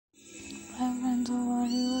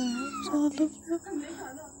all of you.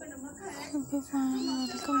 Hope you're fine.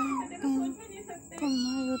 Welcome to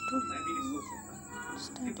my YouTube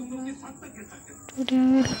study life. Today I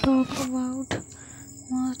will talk about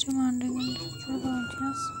most demanding and difficult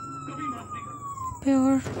audience.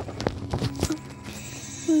 Pure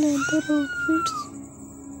leather outfits.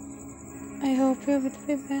 I hope you will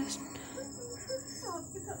be best.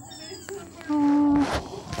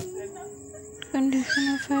 Condition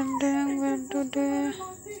of head doing well today.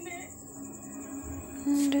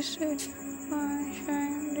 This is my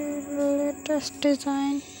shine the latest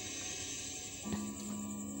design.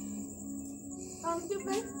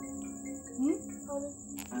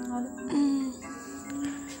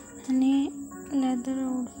 Any leather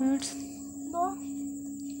outfits.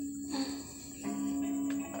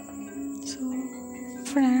 So,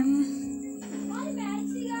 friend,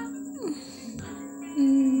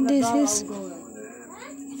 this is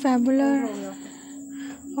fabulous,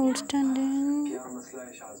 outstanding,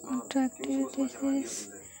 attractive. This is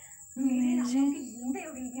amazing,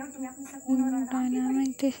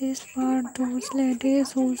 dynamic. This is for those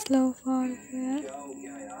ladies who love fall wear.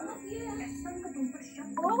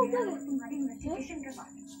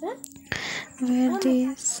 Wear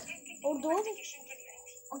these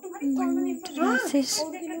dresses.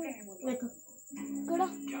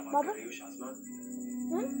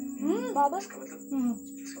 बाबा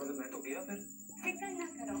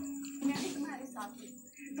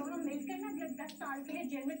दोनों मिलकर ना 10 साल के लिए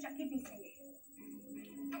jail में चक्की पीसेंगे।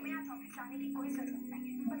 तुम्हें आज ऑफिस आने की कोई जरूरत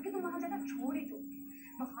नहीं, बल्कि तुम वहां जाकर छोड़ ही दो।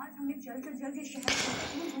 बाहर हमें जल्द से जल्द ये शहर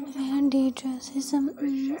and the dresses.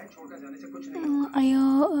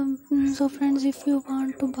 So friends, if you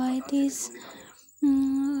want to buy these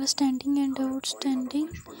standing and outstanding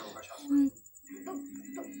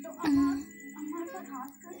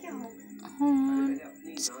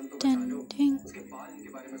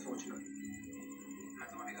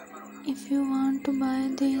if you want to buy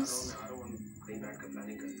this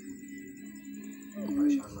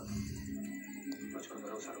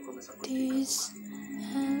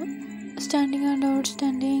standing and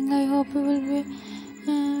outstanding, I hope you will be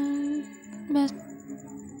best.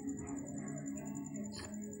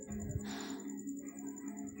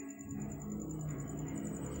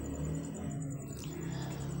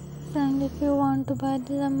 And if you want to buy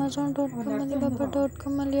this, Amazon.com,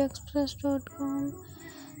 Alibaba.com, AliExpress.com,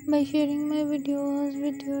 by sharing my videos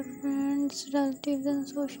with your friends, relatives and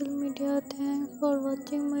social media. Thanks for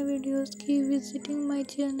watching my videos. Keep visiting my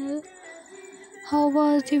channel. How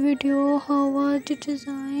was the video? How was the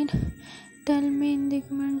design? Tell me in the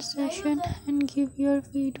comment section and give your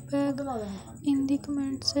feedback in the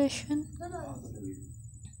comment section.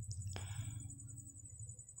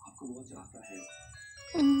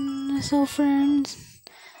 So friends,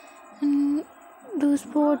 do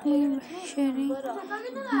support me sharing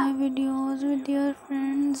my videos with your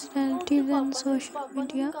friends, relatives and social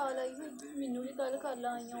media.